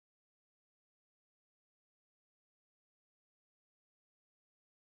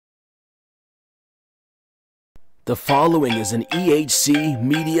The following is an EHC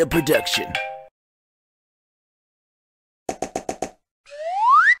media production.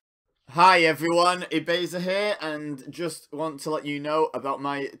 Hi everyone, Ibeza here, and just want to let you know about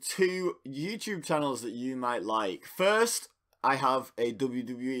my two YouTube channels that you might like. First, I have a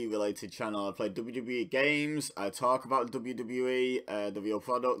WWE related channel. I play WWE games, I talk about WWE, the real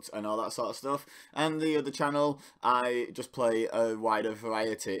products and all that sort of stuff. And the other channel, I just play a wider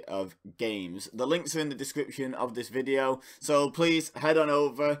variety of games. The links are in the description of this video, so please head on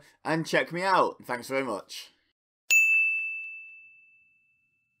over and check me out. Thanks very much.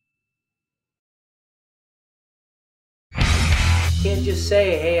 Can't just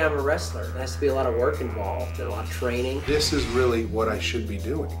say, hey, I'm a wrestler. There has to be a lot of work involved and a lot of training. This is really what I should be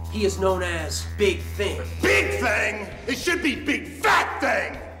doing. He is known as Big Thing. Big Thing? It should be Big Fat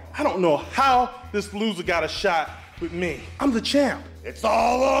Thing! I don't know how this loser got a shot with me. I'm the champ. It's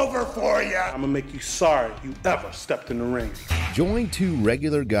all over for you! I'm gonna make you sorry you ever stepped in the ring. Join two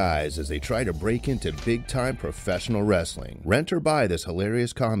regular guys as they try to break into big-time professional wrestling. Rent or buy this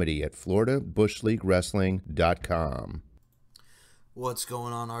hilarious comedy at FloridaBushLeagueWrestling.com. What's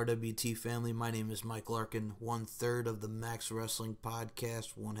going on, RWT family? My name is Mike Larkin, 1/3 of the Max Wrestling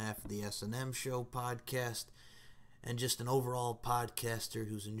Podcast, 1/2 of the S&M Show Podcast, and just an overall podcaster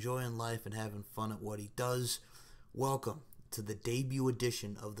who's enjoying life and having fun at what he does. Welcome to the debut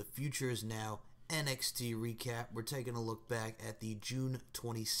edition of the Future Is Now NXT Recap. We're taking a look back at the June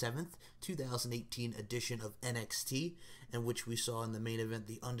 27th, 2018 edition of NXT, in which we saw in the main event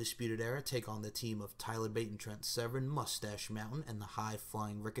the Undisputed Era take on the team of Tyler Bate and Trent Severin, Mustache Mountain, and the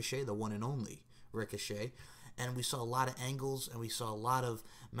high-flying Ricochet, the one and only Ricochet. And we saw a lot of angles, and we saw a lot of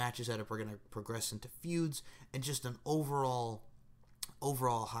matches that are going to progress into feuds, and just an overall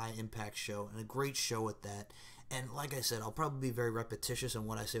high-impact show, and a great show at that. And like I said, I'll probably be very repetitious in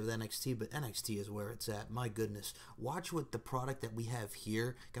what I say with NXT, but NXT is where it's at. My goodness. Watch what the product that we have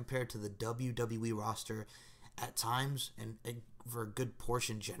here compared to the WWE roster at times, and for a good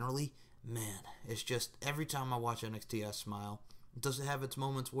portion generally. Man, it's just, every time I watch NXT, I smile. Does it have its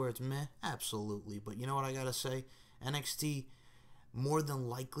moments where it's meh? Absolutely. But you know what I gotta say? NXT more than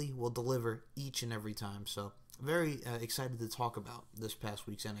likely will deliver each and every time. So, very excited to talk about this past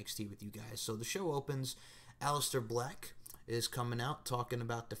week's NXT with you guys. So, the show opens. Aleister Black is coming out talking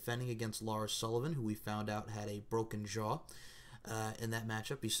about defending against Lars Sullivan, who we found out had a broken jaw. In that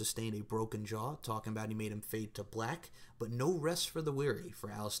matchup, he sustained a broken jaw, talking about he made him fade to black, but no rest for the weary for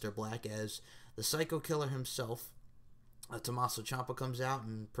Aleister Black, as the Psycho Killer himself, Tommaso Ciampa, comes out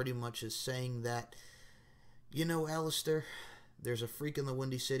and pretty much is saying that, you know, Aleister, there's a freak in the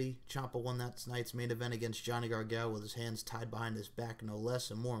Windy City. Ciampa won that night's main event against Johnny Gargano with his hands tied behind his back, no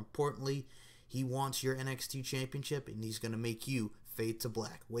less, and more importantly, he wants your NXT championship, and he's going to make you fade to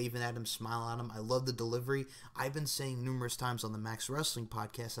black. Waving at him, smile at him. I love the delivery. I've been saying numerous times on the Max Wrestling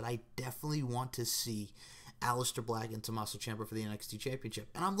Podcast that I definitely want to see Aleister Black and Tommaso Ciampa for the NXT championship.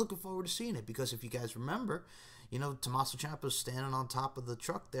 And I'm looking forward to seeing it, because if you guys remember, you know, Tommaso Ciampa's standing on top of the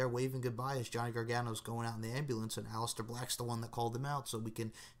truck there waving goodbye as Johnny Gargano's going out in the ambulance, and Aleister Black's the one that called him out, so we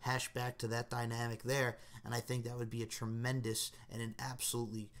can hash back to that dynamic there. And I think that would be a tremendous and an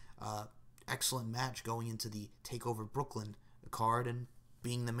absolutely excellent match going into the TakeOver Brooklyn card and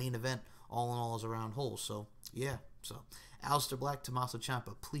being the main event all in all as a round whole. So, yeah. So, Aleister Black, Tommaso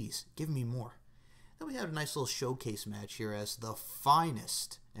Ciampa, please give me more. Then we had a nice little showcase match here as the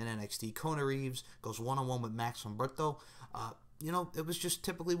finest in NXT. Kona Reeves goes one-on-one with Max Humberto. You know, it was just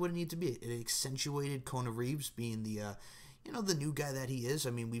typically what it needed to be. It accentuated Kona Reeves being the the new guy that he is.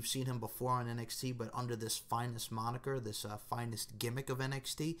 I mean, we've seen him before on NXT, but under this finest moniker, this finest gimmick of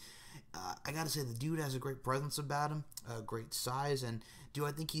NXT, I gotta say, the dude has a great presence about him, a great size, and do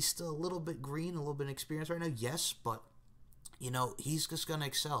I think he's still a little bit green, a little bit inexperienced right now? Yes, but, you know, he's just gonna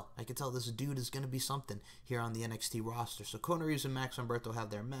excel. I can tell this dude is gonna be something here on the NXT roster. So Kona Reeves and Max Humberto have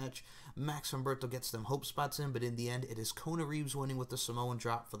their match. Max Humberto gets them hope spots in, but in the end, it is Kona Reeves winning with the Samoan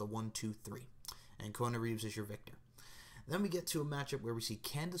drop for the 1-2-3. And Kona Reeves is your victor. Then we get to a matchup where we see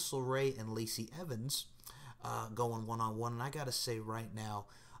Candice LeRae and Lacey Evans going one-on-one. And I got to say right now,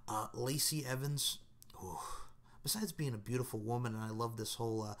 Lacey Evans, besides being a beautiful woman, and I love this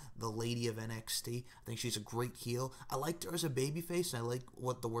whole the lady of NXT, I think she's a great heel. I liked her as a babyface, and I like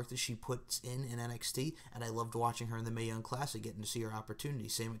what the work that she puts in NXT, and I loved watching her in the Mae Young Classic, getting to see her opportunity.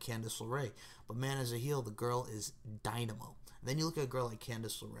 Same with Candice LeRae. But man, as a heel, the girl is dynamo. And then you look at a girl like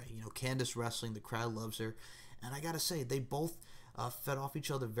Candice LeRae. You know, Candice wrestling, the crowd loves her. And I gotta say, they both fed off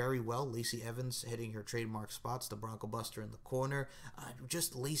each other very well. Lacey Evans hitting her trademark spots, the Bronco Buster in the corner.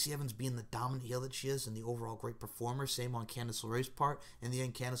 Just Lacey Evans being the dominant heel that she is and the overall great performer. Same on Candice LeRae's part. In the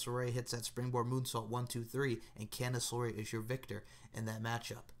end, Candice LeRae hits that springboard moonsault 1, 2, 3, and Candice LeRae is your victor in that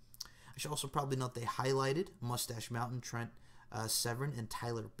matchup. I should also probably note they highlighted Mustache Mountain, Trent Severin, and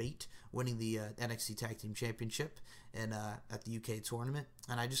Tyler Bate winning the NXT Tag Team Championship at the UK tournament.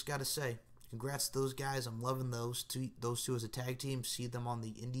 And I just got to say, congrats to those guys. I'm loving those two as a tag team. See them on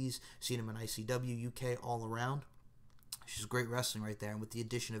the indies, see them in ICW, UK, all around. It's just great wrestling right there. And with the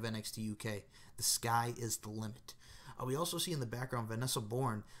addition of NXT UK, the sky is the limit. We also see in the background Vanessa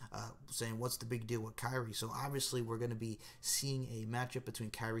Bourne saying, what's the big deal with Kairi? So obviously we're going to be seeing a matchup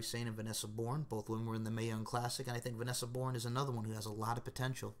between Kairi Sane and Vanessa Bourne. Both women were in the Mae Young Classic, and I think Vanessa Bourne is another one who has a lot of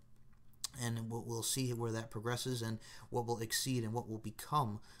potential. And we'll see where that progresses and what will exceed and what will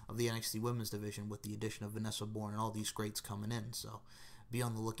become of the NXT Women's Division with the addition of Vanessa Bourne and all these greats coming in. So be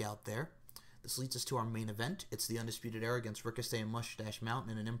on the lookout there. This leads us to our main event. It's the Undisputed Era against Ricochet and Mustache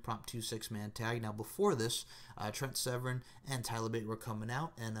Mountain in an impromptu 6-man tag. Now, before this, Trent Severin and Tyler Bate were coming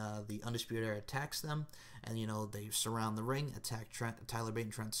out, and the Undisputed Era attacks them. And, they surround the ring, attack Tyler Bate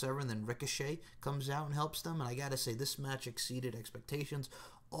and Trent Severin. Then Ricochet comes out and helps them. And I got to say, this match exceeded expectations.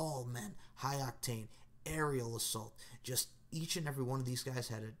 All men, high octane, aerial assault. Just each and every one of these guys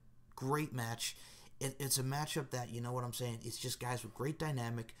had a great match. It's a matchup that, you know what I'm saying, it's just guys with great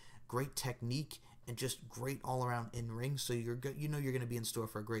dynamic, great technique, and just great all-around in-ring. So you're going to be in store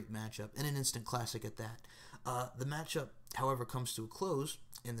for a great matchup and an instant classic at that. The matchup, however, comes to a close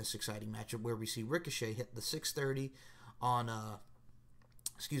in this exciting matchup where we see Ricochet hit the 630 on,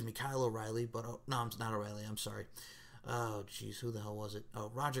 Kyle O'Reilly. But no, it's not O'Reilly. I'm sorry. Oh, jeez, who the hell was it?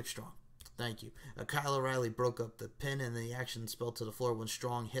 Oh, Roderick Strong. Thank you. Kyle O'Reilly broke up the pin, and the action spilled to the floor when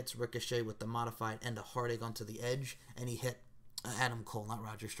Strong hits Ricochet with the modified end of Heartache onto the edge, and he hit Adam Cole, not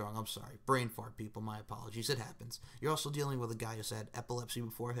Roger Strong. I'm sorry. Brain fart, people. My apologies. It happens. You're also dealing with a guy who's had epilepsy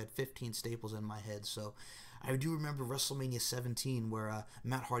before. I had 15 staples in my head, so I do remember WrestleMania 17 where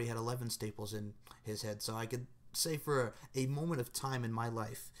Matt Hardy had 11 staples in his head, so I could say for a moment of time in my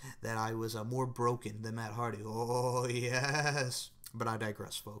life that I was more broken than Matt Hardy. Oh, yes. But I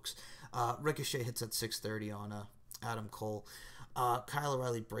digress, folks. Ricochet hits at 630 on Adam Cole. Kyle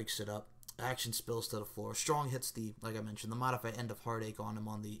O'Reilly breaks it up. Action spills to the floor. Strong hits like I mentioned, the modified end of Heartache on him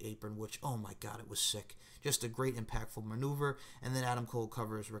on the apron, which, oh my god, it was sick. Just a great impactful maneuver. And then Adam Cole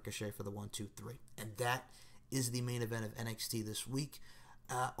covers Ricochet for the 1, 2, 3. And that is the main event of NXT this week.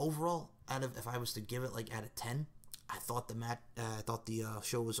 Overall, if I was to give it out of 10, I thought the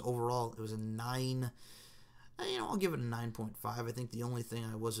show was overall, it was a 9. I'll give it a 9.5. I think the only thing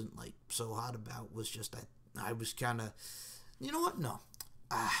I wasn't so hot about was just that I was kind of, you know what? No.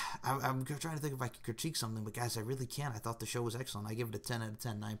 I'm trying to think if I could critique something, but guys, I really can't. I thought the show was excellent. I give it a 10 out of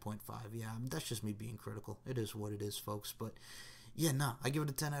 10, 9.5. Yeah, that's just me being critical. It is what it is, folks. But yeah, no, I give it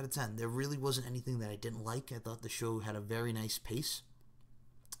a 10 out of 10. There really wasn't anything that I didn't like. I thought the show had a very nice pace.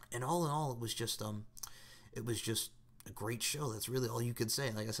 And all in all, it was just a great show. That's really all you could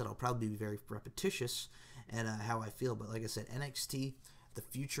say. Like I said, I'll probably be very repetitious and how I feel. But like I said, NXT, the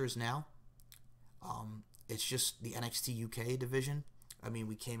future is now. It's just the NXT UK division. I mean,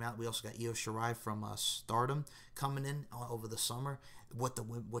 we also got Io Shirai from Stardom coming in over the summer.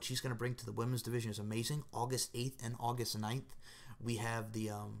 What she's going to bring to the women's division is amazing. August 8th and August 9th, we have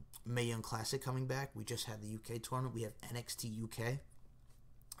the Mae Young Classic coming back. We just had the UK tournament. We have NXT UK.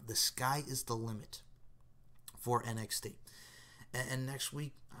 The sky is the limit for NXT. And next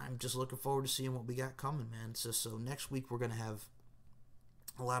week, I'm just looking forward to seeing what we got coming, man. So next week, we're going to have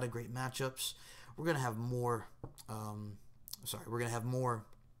a lot of great matchups. We're going to have more... we're going to have more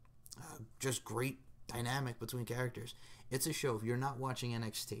just great dynamic between characters. It's a show. If you're not watching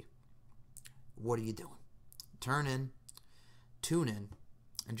NXT, what are you doing? Turn in, tune in,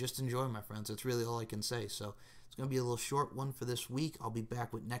 and just enjoy, my friends. That's really all I can say. So it's going to be a little short one for this week. I'll be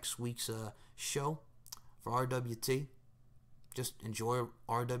back with next week's show for RWT. Just enjoy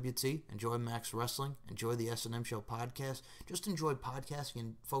RWT, enjoy Max Wrestling, enjoy the S&M Show podcast. Just enjoy podcasting,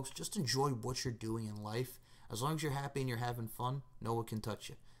 and folks, just enjoy what you're doing in life. As long as you're happy and you're having fun, no one can touch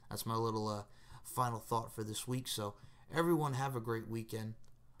you. That's my little final thought for this week. So everyone have a great weekend.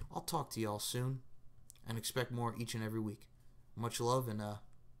 I'll talk to y'all soon and expect more each and every week. Much love, and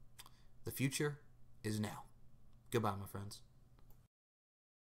the future is now. Goodbye, my friends.